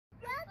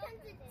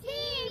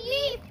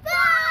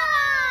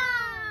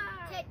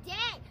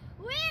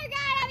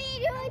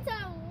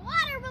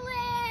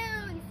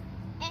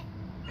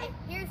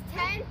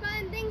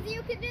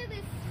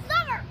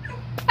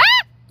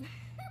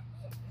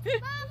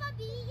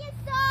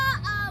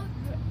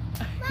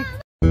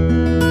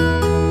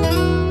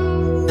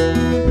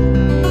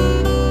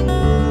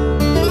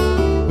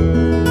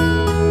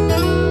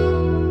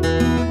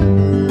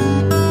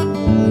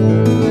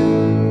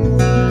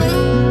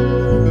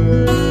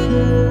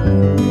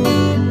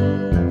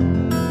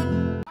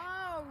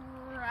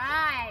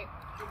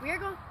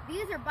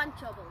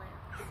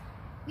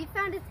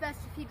find it's best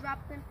if you drop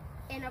them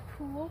in a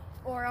pool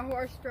or a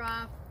horse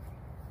trough.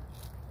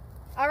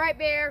 All right,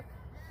 Bear,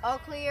 all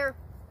clear.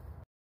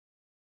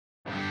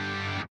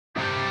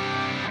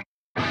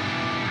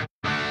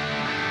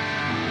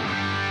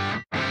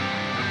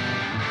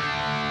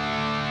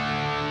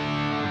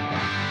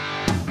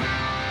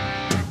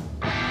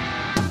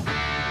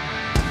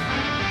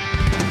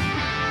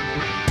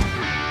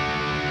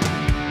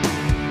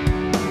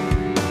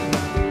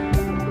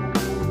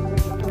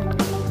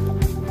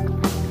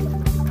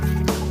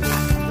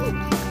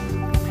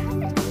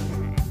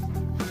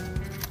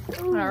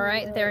 All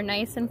right, they're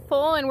nice and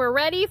full, and we're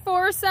ready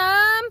for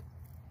some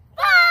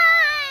fun!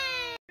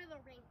 The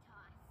ring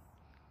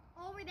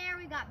toss. Over there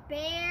we got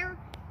Bear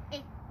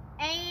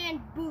and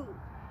Boo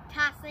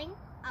tossing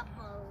a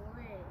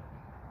balloon.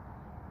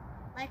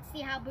 Let's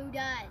see how Boo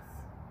does.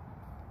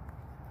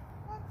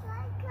 Let's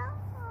go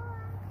for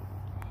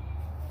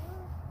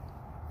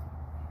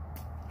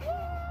it. Yay,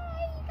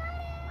 you got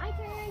it! My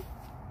turn.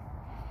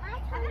 My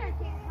turn. I'm gonna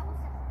take a couple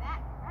steps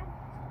back.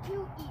 That's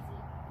too easy.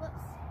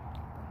 Whoops.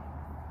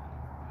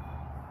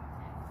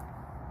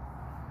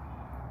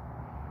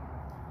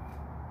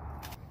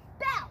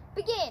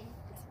 Begin.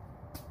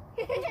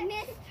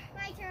 Missed.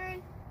 My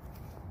turn.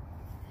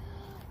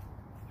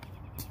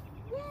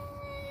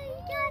 Yay, you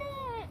got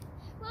it.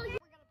 Well, we're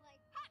gonna play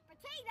hot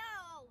potato.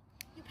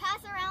 You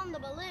pass around the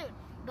balloon,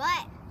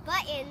 but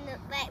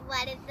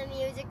if the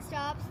music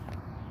stops,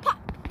 pop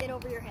it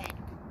over your head.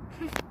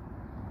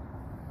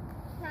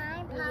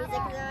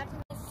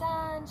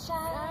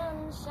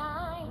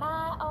 Sunshine,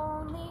 my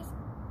only.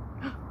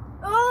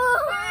 Oh,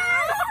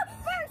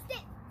 burst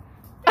it.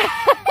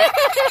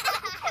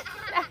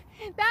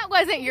 That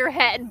wasn't your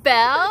head,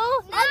 Belle. No,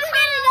 we had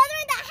another one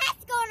that has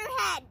to go on her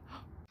head.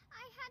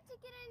 I had to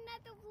get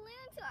another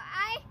balloon, so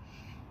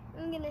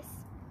I'm gonna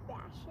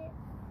smash it.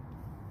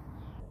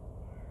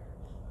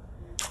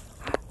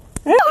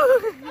 I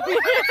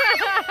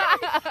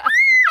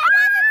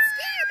wasn't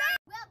scared, man.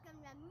 Welcome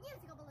to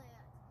Musical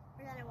Balloons.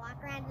 We're gonna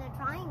walk around in a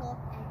triangle,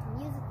 and the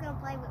music's gonna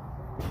play with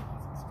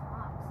music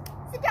stops.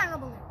 Sit down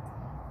on the balloon.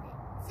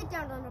 Sit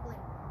down on the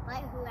balloon.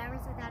 But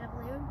whoever's without a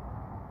balloon,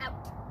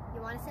 out.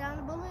 You want to sit on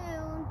a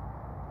balloon?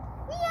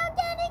 We are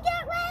gonna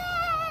get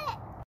wet!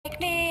 Make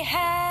me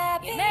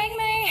happy. Make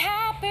me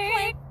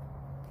happy.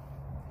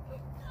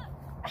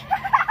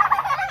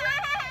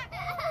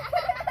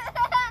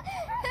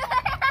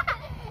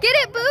 Get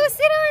it, Boo,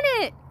 sit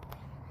on it.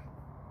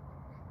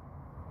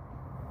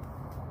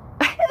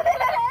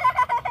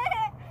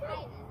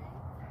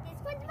 This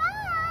one's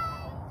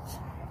mine!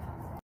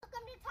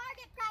 Welcome to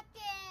target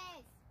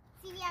practice!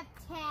 See, we have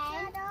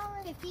 10,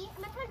 50,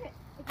 and 100.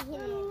 If you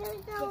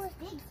hit this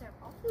big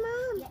circle,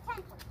 you get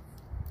 10 points.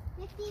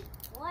 50,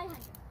 100.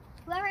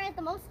 Whoever has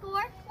the most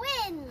score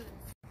wins!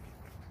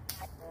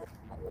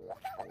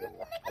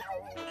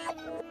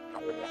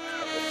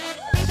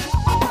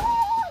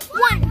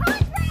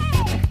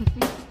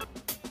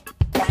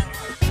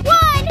 100!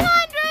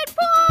 100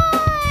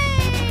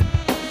 points!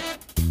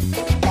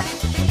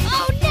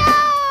 Oh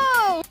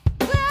no!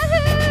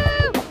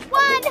 Woohoo!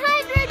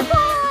 100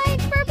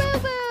 points for Boo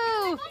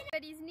Boo!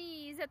 Everybody's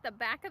knees at the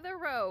back of the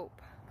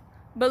rope.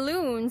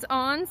 Balloons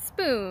on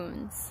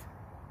spoons.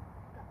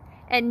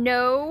 And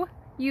no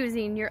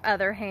using your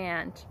other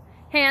hand.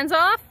 Hands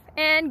off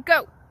and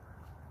go.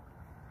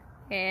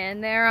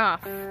 And they're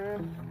off.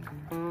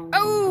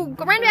 Oh,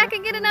 run back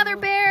and get another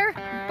Bear.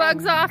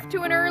 Bug's off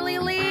to an early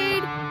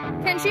lead.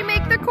 Can she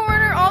make the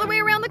corner all the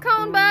way around the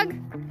cone, Bug?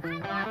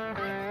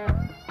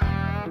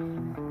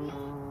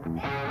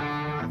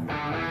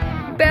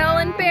 Belle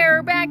and Bear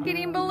are back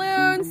getting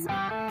balloons.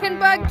 Can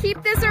Bug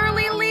keep this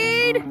early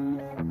lead?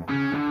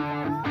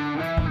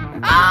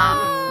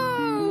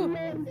 Oh!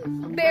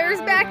 Bear's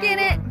back in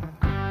it.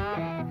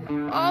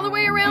 All the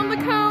way around the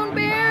cone,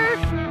 Bear.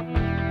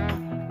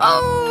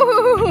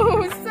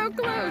 Oh, so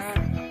close.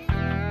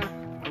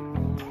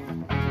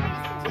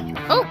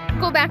 Oh,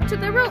 go back to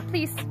the rope,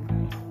 please.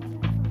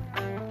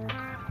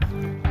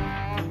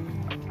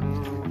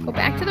 Go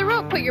back to the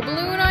rope. Put your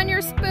balloon on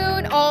your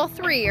spoon. All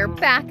three are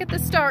back at the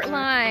start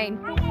line.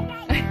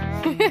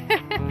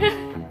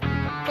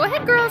 Go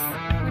ahead, girls.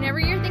 Whenever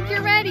you think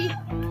you're ready.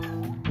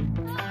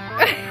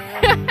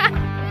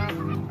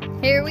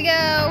 Here we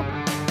go.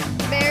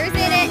 Bear's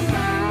in it.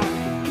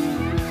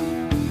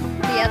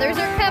 The others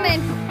are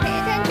coming. Pay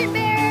attention,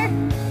 Bear.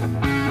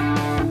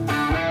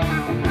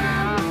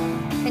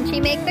 Can she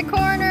make the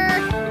corner?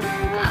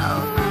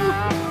 Oh.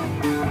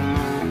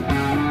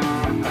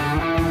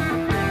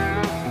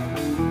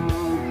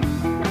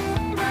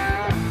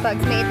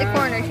 Bug's made the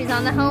corner. She's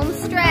on the home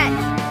stretch.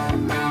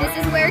 This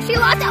is where she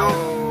lost.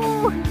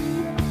 Oh!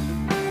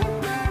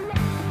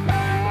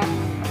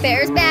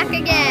 Bear's back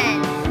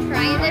again.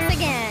 Trying this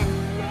again.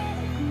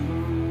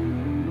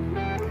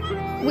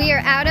 We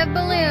are out of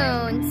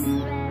balloons.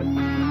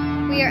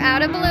 We are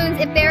out of balloons.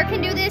 If Bear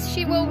can do this,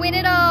 she will win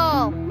it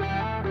all.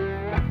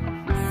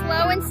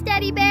 Slow and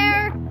steady,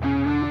 Bear.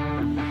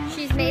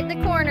 She's made the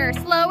corner.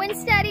 Slow and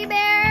steady,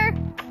 Bear.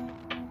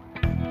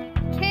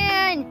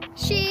 Can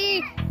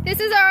she This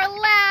is our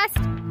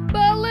last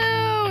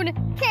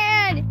balloon.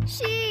 Can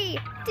she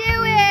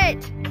do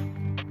it?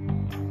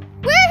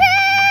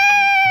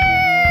 Woohoo!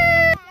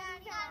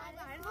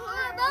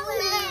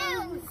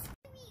 Balloons!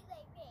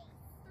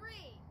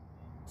 3,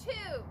 2,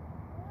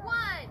 1,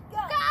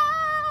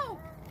 go!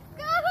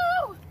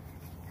 Go!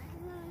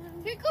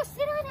 Here, go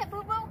sit on it,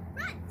 Boo Boo.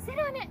 Run! Sit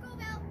on it. Go,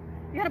 Belle.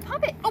 You gotta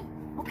pop it. Oh,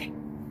 okay.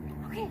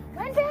 Okay,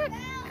 run back.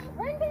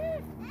 Run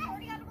back.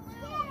 Already got a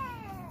balloon.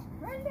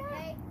 Run back.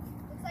 Okay.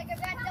 Looks like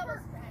I've got double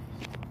stretch.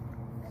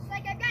 Looks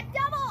like I've got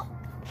double.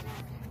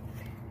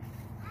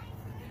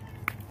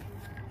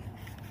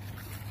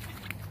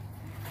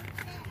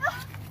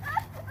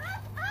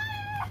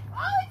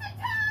 Oh, it's a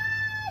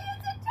tie!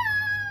 It's a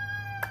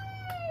tie!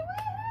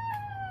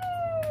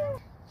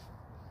 Woohoo!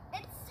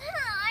 It's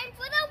time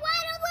for the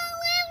water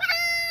balloon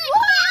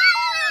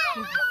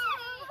ride!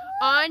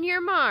 On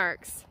your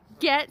marks,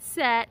 get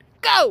set,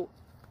 go!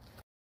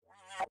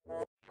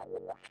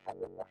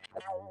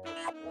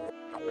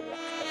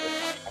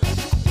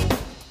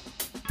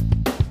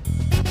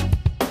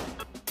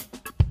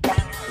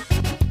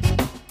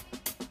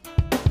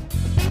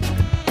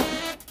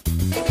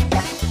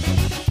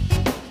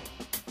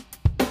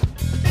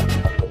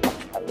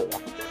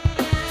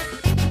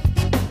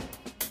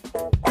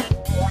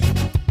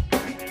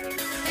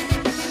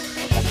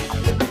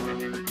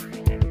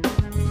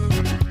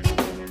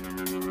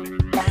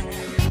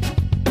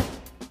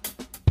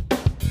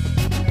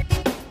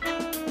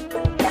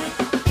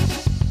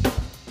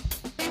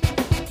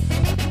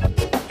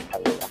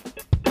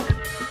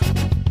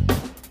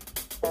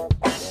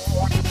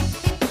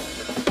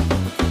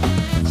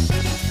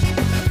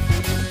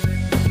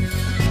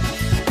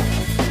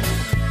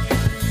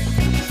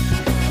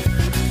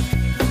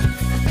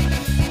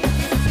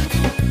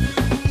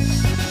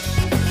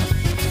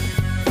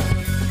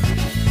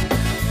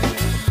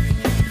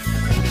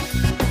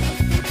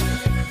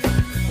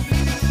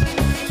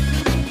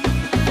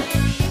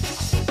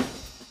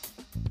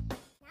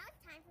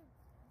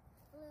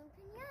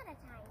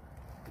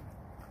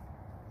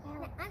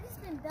 I've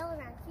just been Belle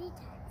around 3 times.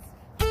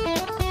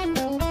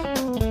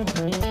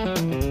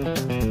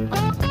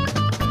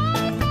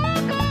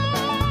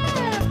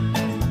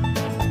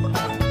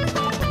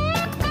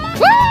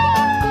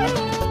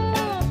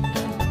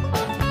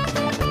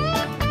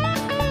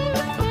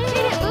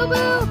 Hit it, Boo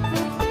Boo!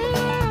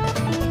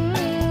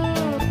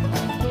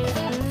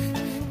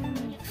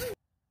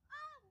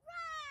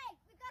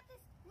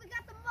 We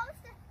got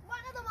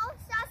one of the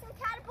most awesome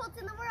catapults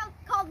in the world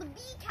called the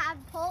bee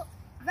catapult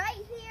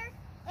right here.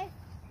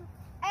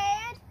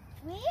 And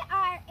we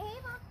are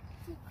able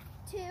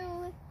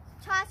to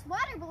toss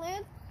water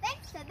balloons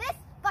thanks to this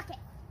bucket.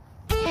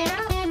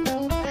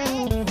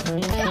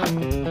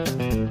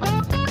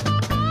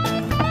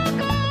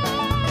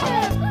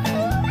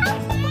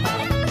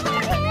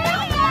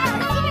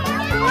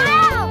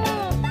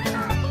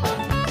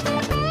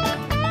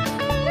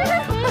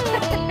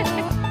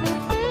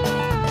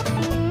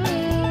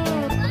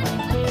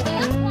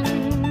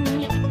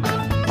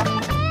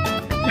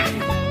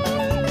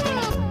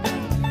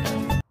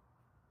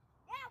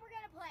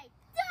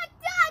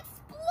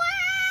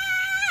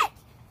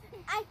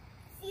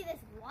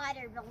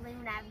 Water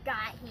balloon I've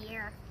got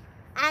here.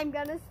 I'm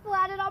gonna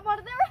splat it on one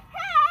of their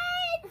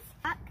heads.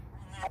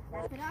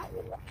 Wrap it up.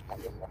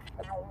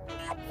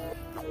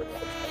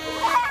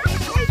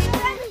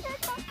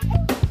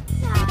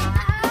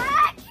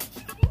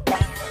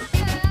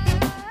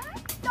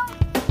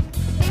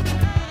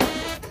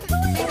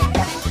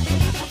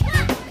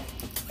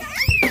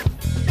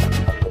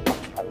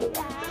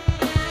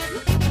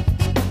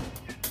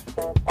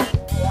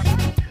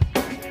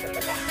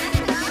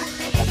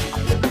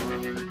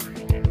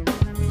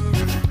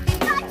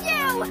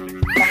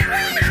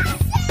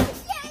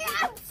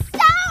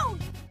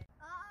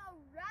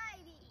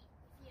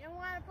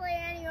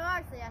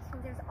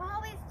 There's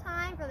always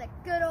time for the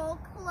good old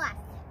classics.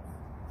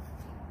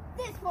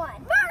 This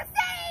one,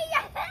 Mercy!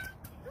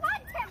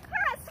 One kept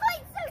her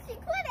asleep so she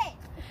couldn't.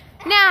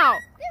 Now,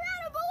 They're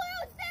out of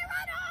balloons, they're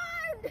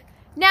unarmed!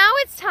 now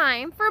it's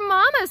time for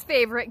Mama's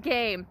favorite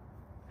game.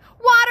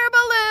 Water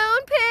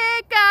balloon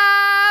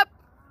pickup!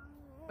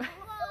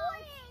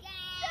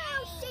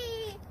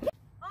 Sushi!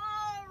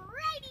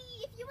 Alrighty,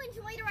 if you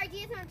enjoyed our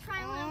ideas on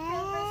trying one for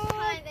the first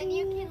time, then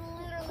you can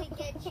literally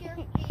get your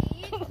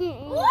feet.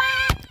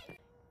 What?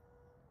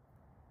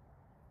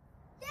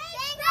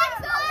 Thanks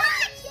for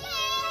watching!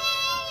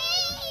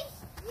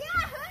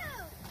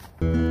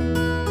 Yahoo!